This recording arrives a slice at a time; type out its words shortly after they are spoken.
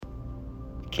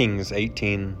Kings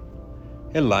 18.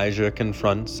 Elijah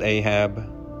confronts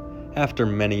Ahab. After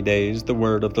many days the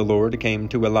word of the Lord came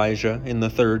to Elijah in the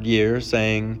 3rd year,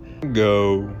 saying,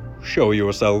 Go, show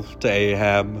yourself to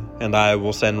Ahab, and I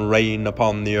will send rain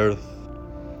upon the earth.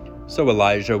 So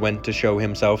Elijah went to show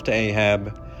himself to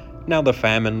Ahab. Now the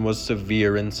famine was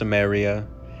severe in Samaria,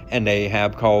 and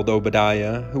Ahab called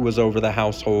Obadiah, who was over the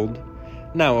household.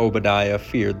 Now Obadiah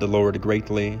feared the Lord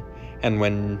greatly, and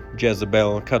when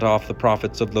Jezebel cut off the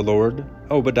prophets of the Lord,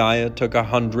 Obadiah took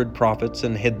 100 prophets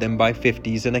and hid them by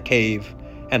 50s in a cave,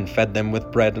 and fed them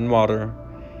with bread and water.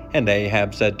 And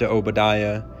Ahab said to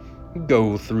Obadiah,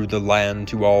 Go through the land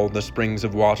to all the springs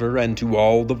of water and to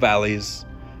all the valleys.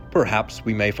 Perhaps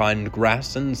we may find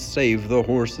grass and save the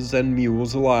horses and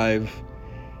mules alive,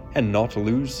 and not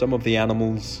lose some of the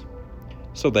animals.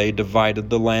 So they divided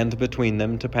the land between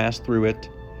them to pass through it.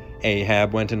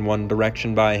 Ahab went in one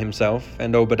direction by himself,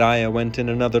 and Obadiah went in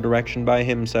another direction by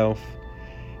himself.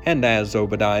 And as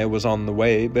Obadiah was on the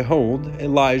way, behold,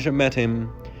 Elijah met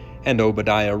him. And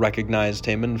Obadiah recognized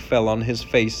him and fell on his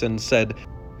face and said,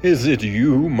 Is it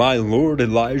you, my lord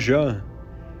Elijah?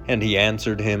 And he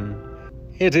answered him,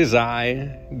 It is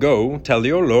I. Go, tell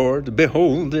your lord,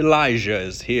 behold, Elijah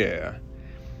is here.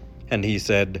 And he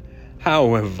said,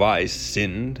 How have I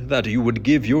sinned, that you would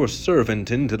give your servant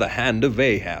into the hand of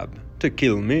Ahab, to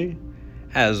kill me?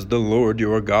 As the Lord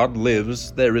your God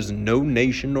lives, there is no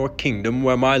nation or kingdom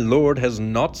where my Lord has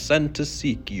not sent to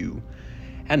seek you.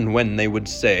 And when they would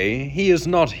say, He is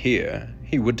not here,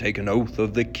 he would take an oath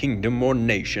of the kingdom or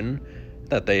nation,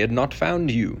 that they had not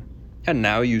found you. And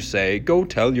now you say, Go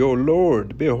tell your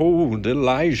Lord, behold,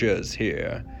 Elijah is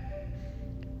here.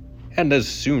 And as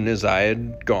soon as I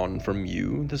had gone from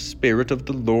you, the Spirit of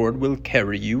the Lord will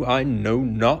carry you I know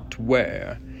not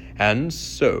where. And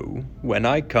so, when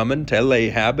I come and tell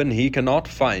Ahab and he cannot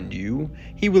find you,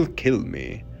 he will kill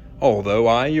me, although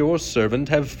I your servant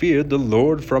have feared the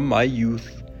Lord from my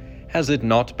youth. Has it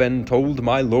not been told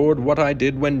my Lord what I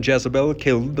did when Jezebel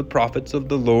killed the prophets of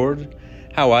the Lord?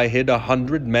 How I hid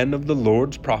 100 men of the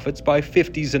Lord's prophets by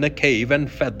 50s in a cave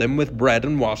and fed them with bread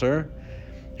and water?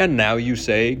 And now you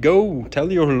say, Go,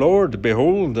 tell your Lord,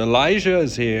 behold, Elijah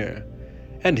is here,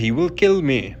 and he will kill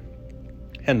me.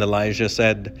 And Elijah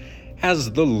said,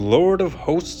 As the Lord of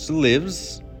hosts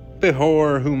lives,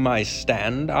 before whom I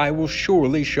stand, I will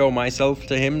surely show myself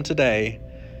to him today.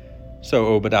 So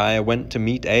Obadiah went to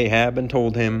meet Ahab and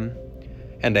told him.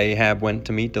 And Ahab went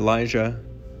to meet Elijah.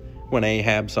 When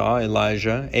Ahab saw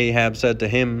Elijah, Ahab said to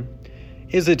him,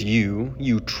 Is it you,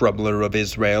 you troubler of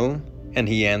Israel? And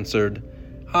he answered,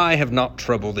 I have not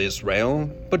troubled Israel,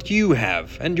 but you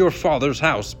have, and your father's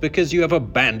house, because you have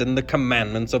abandoned the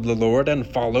commandments of the Lord and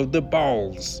followed the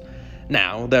Baals.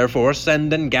 Now, therefore,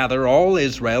 send and gather all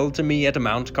Israel to me at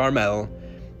Mount Carmel,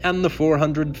 and the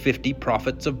 450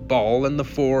 prophets of Baal and the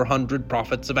 400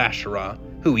 prophets of Asherah,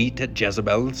 who eat at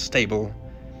Jezebel's stable.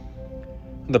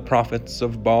 The prophets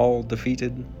of Baal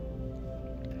defeated.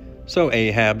 So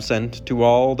Ahab sent to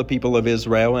all the people of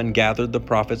Israel and gathered the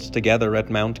prophets together at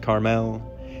Mount Carmel.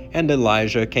 And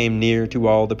Elijah came near to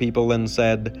all the people and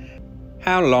said,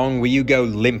 How long will you go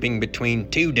limping between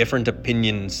 2 different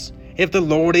opinions? If the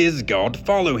Lord is God,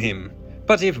 follow him.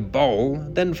 But if Baal,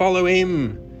 then follow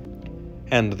him.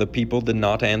 And the people did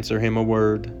not answer him a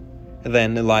word.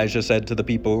 Then Elijah said to the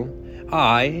people,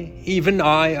 I, even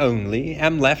I only,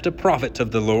 am left a prophet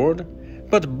of the Lord,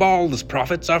 but Baal's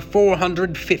prophets are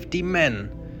 450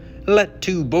 men. Let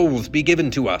 2 bulls be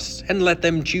given to us, and let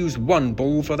them choose 1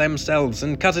 bull for themselves,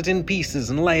 and cut it in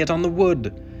pieces, and lay it on the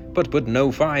wood, but put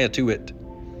no fire to it.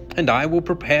 And I will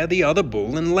prepare the other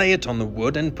bull, and lay it on the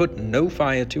wood, and put no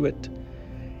fire to it.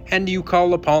 And you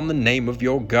call upon the name of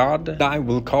your God, and I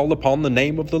will call upon the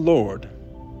name of the Lord.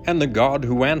 And the God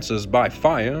who answers by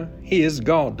fire, he is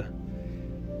God.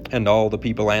 And all the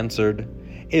people answered,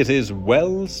 It is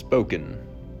well spoken.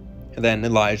 Then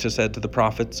Elijah said to the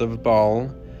prophets of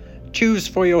Baal, Choose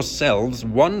for yourselves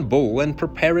 1 bull and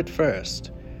prepare it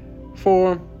first.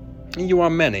 For you are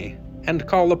many, and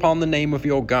call upon the name of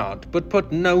your God, but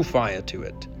put no fire to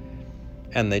it.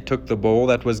 And they took the bull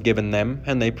that was given them,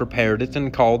 and they prepared it,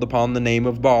 and called upon the name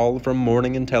of Baal from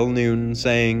morning until noon,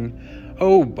 saying,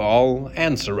 O Baal,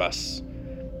 answer us.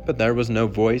 But there was no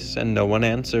voice, and no one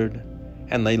answered.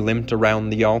 And they limped around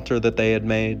the altar that they had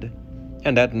made.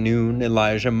 And at noon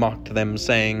Elijah mocked them,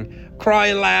 saying, Cry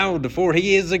aloud, for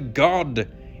he is a god.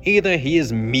 Either he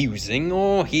is musing,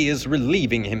 or he is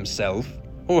relieving himself,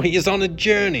 or he is on a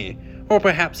journey, or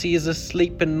perhaps he is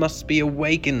asleep and must be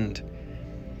awakened.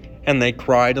 And they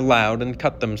cried aloud and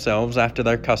cut themselves after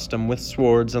their custom with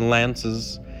swords and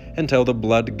lances, until the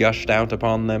blood gushed out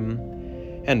upon them.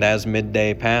 And as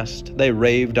midday passed, they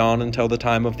raved on until the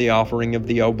time of the offering of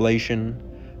the oblation,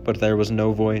 but there was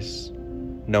no voice.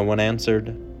 No one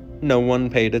answered. No one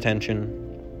paid attention.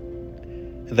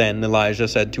 Then Elijah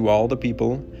said to all the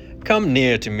people, "Come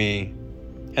near to me."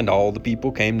 And all the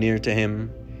people came near to him,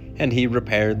 and he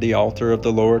repaired the altar of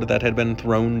the Lord that had been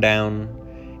thrown down.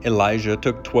 Elijah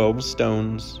took 12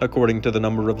 stones, according to the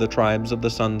number of the tribes of the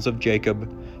sons of Jacob,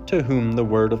 to whom the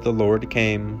word of the Lord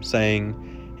came, saying,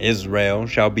 "Israel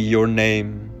shall be your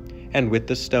name." And with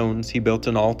the stones he built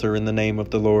an altar in the name of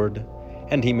the Lord.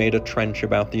 And he made a trench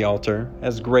about the altar,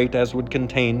 as great as would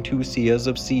contain 2 seahs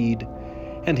of seed.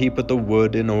 And he put the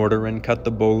wood in order, and cut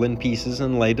the bull in pieces,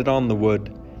 and laid it on the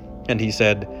wood. And he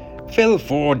said, "Fill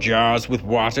 4 jars with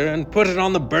water, and put it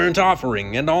on the burnt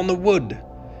offering, and on the wood."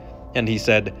 And he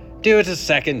said, "Do it a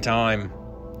second time."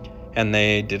 And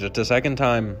they did it a second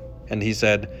time. And he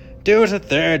said, "Do it a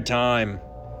third time."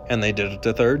 And they did it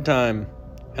a third time.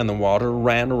 And the water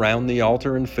ran around the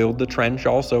altar, and filled the trench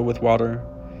also with water.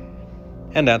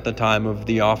 And at the time of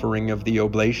the offering of the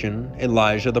oblation,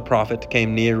 Elijah the prophet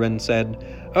came near and said,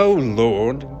 "O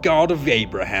Lord, God of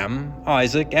Abraham,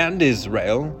 Isaac, and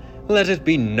Israel, let it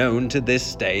be known to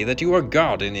this day that you are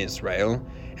God in Israel,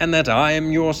 and that I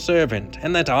am your servant,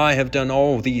 and that I have done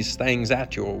all these things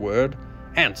at your word.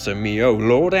 Answer me, O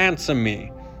Lord, answer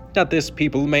me, that this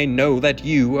people may know that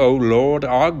you, O Lord,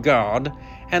 are God,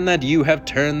 and that you have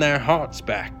turned their hearts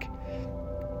back."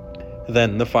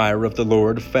 Then the fire of the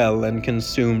Lord fell and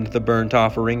consumed the burnt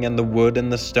offering and the wood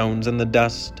and the stones and the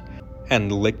dust,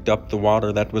 and licked up the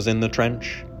water that was in the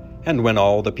trench. And when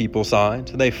all the people saw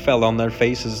it, they fell on their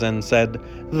faces and said,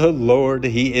 "The Lord,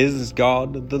 He is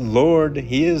God! The Lord,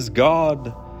 He is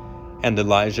God!" And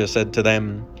Elijah said to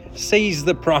them, "Seize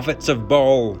the prophets of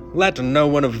Baal, let no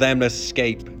one of them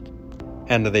escape."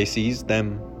 And they seized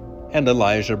them. And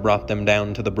Elijah brought them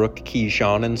down to the brook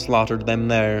Kishon and slaughtered them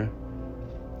there.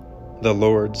 The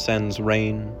Lord sends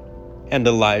rain. And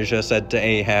Elijah said to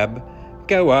Ahab,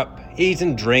 "Go up, eat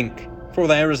and drink, for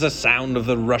there is a sound of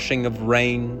the rushing of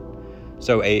rain."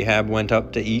 So Ahab went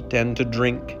up to eat and to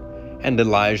drink, and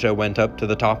Elijah went up to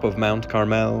the top of Mount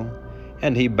Carmel.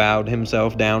 And he bowed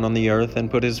himself down on the earth and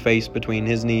put his face between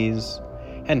his knees.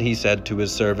 And he said to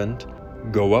his servant,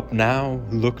 "Go up now,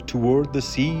 look toward the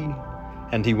sea."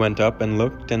 And he went up and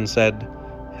looked and said,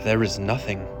 "There is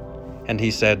nothing." And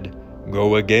he said,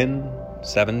 "Go again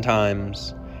 7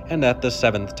 times. And at the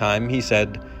 7th time he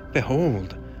said,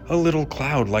 "Behold, a little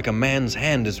cloud like a man's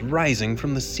hand is rising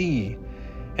from the sea."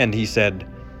 And he said,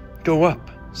 "Go up,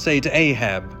 say to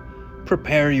Ahab,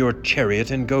 prepare your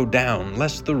chariot and go down,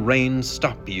 lest the rain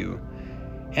stop you."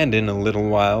 And in a little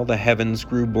while the heavens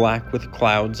grew black with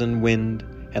clouds and wind,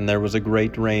 and there was a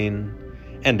great rain.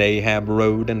 And Ahab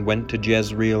rode and went to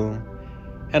Jezreel.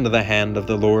 And the hand of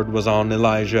the Lord was on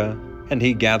Elijah, and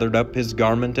he gathered up his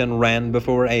garment and ran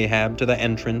before Ahab to the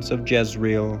entrance of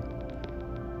Jezreel.